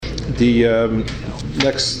The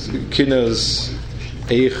next Kinnah's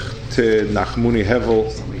Eich te Nachmuni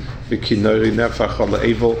Hevel v'Kinori Nefach al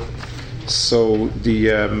Evel. So there's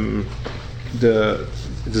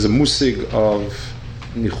a musig of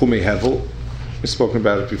Nichume Hevel. We've spoken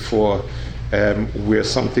about it before, where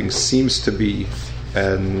something seems to be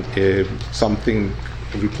something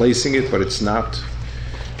replacing it, but it's not.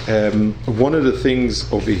 One of the things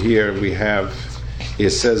over here we have,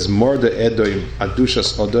 it says Morda Edoim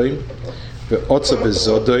Adushas Odoim Ve'otza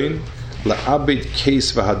Bezodoim La'abed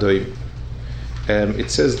Keis V'Hadoim. It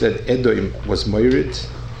says that Edoim was moirid,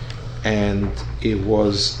 and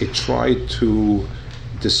it tried to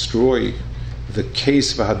destroy the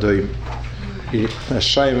Keis V'Hadoim.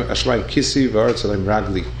 Ashmaim Kisi V'Aretzalim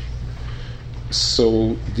Ragli.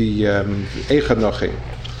 So the Eichanoche,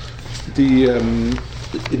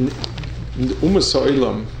 in the Umas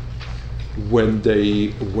Ha'olam, when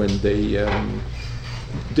the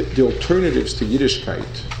alternatives to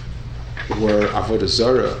Yiddishkeit were Avodah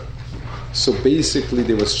Zarah, so basically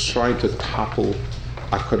they was trying to topple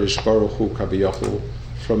HaKadosh Baruch Hu Kaviyachol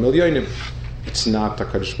from Elyonim. It's not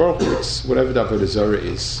HaKadosh Baruch Hu, it's whatever the Avodah Zarah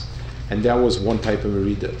is. And that was one type of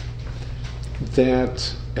merida.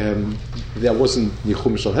 That wasn't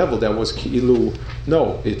Nichum Shel Hevel, that was Ki'ilu.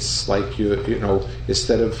 No, it's like you know,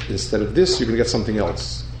 instead of this, you're going to get something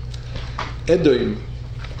else. Edoim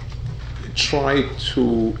tried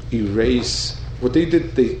to erase what they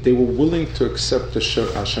did. They were willing to accept the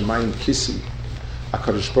Shemayim Kisi.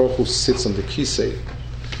 HaKadosh Baruch Hu sits on the Kisei.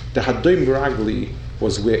 The Hadoim Ragli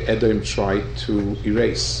was where Edoim tried to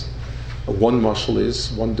erase. One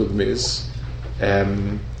dogma is,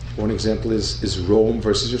 one example is Rome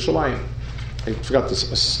versus Yerushalayim. I forgot a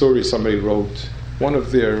story somebody wrote. One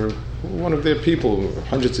of their people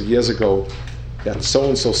hundreds of years ago, that so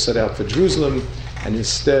and so set out for Jerusalem, and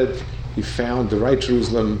instead he found the right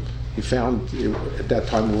Jerusalem. He found at that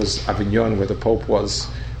time it was Avignon, where the Pope was,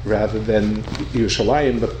 rather than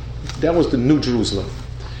Yerushalayim. But that was the New Jerusalem.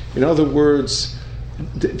 In other words,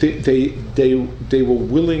 they were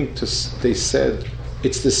willing to. They said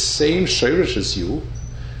it's the same shirish as you,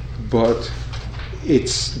 but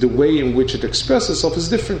it's the way in which it expresses itself is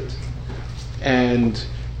different, and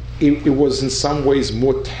it was in some ways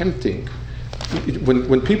more tempting.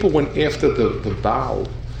 When people went after the Baal,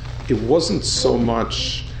 it wasn't so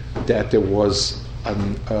much that there was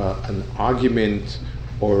an argument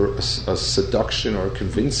or a seduction or a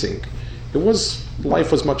convincing. It was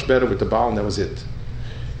life was much better with the Baal, and that was it.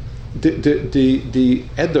 The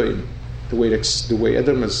Edoim, the way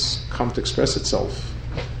Edom has come to express itself,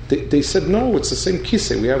 they said no, it's the same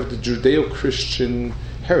kisei. We have the Judeo-Christian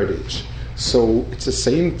heritage, so it's the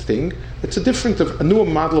same thing. It's a newer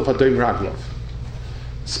model of Hadoim Raglov.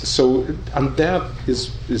 So, and that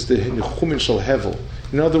is the Nichumin Shel Hevel.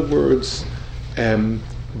 In other words,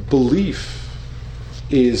 belief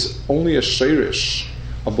is only a sheirish.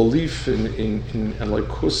 A belief in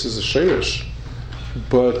Elokus is a sheirish,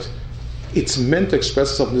 but it's meant to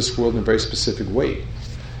express itself in this world in a very specific way.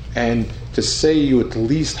 And to say you at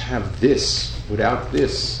least have this without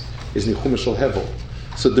this is Nichum Shel Hevel.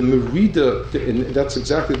 So the Merida, and that's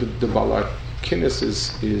exactly the Balak Kinnah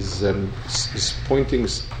is pointing a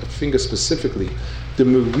finger specifically. The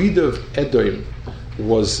Merida of Edoim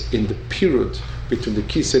was in the period between the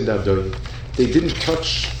Kisei and the Adoim. They didn't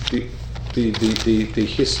touch the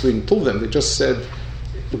history until then. They just said,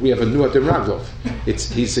 we have a new Hadoim Raglov.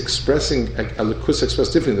 He's expressing a Likus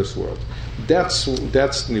expressed differently in this world. That's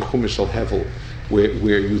Nichum Shel Hevel,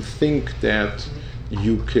 where you think that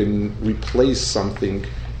you can replace something,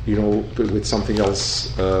 with something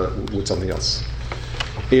else.